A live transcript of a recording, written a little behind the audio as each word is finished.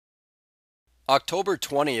October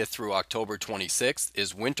 20th through October 26th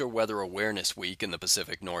is Winter Weather Awareness Week in the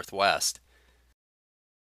Pacific Northwest.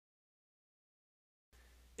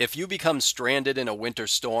 If you become stranded in a winter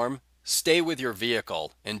storm, stay with your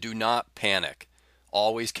vehicle and do not panic.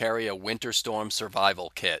 Always carry a winter storm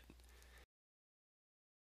survival kit.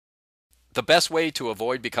 The best way to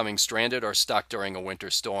avoid becoming stranded or stuck during a winter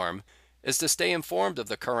storm is to stay informed of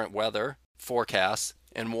the current weather, forecasts,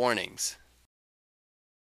 and warnings.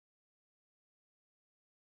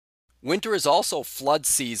 Winter is also flood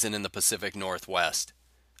season in the Pacific Northwest.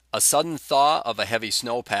 A sudden thaw of a heavy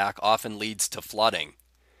snowpack often leads to flooding.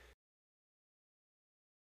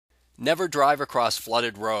 Never drive across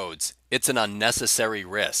flooded roads. It's an unnecessary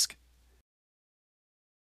risk.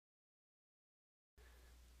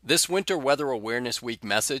 This Winter Weather Awareness Week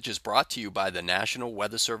message is brought to you by the National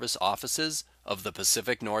Weather Service offices of the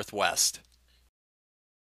Pacific Northwest.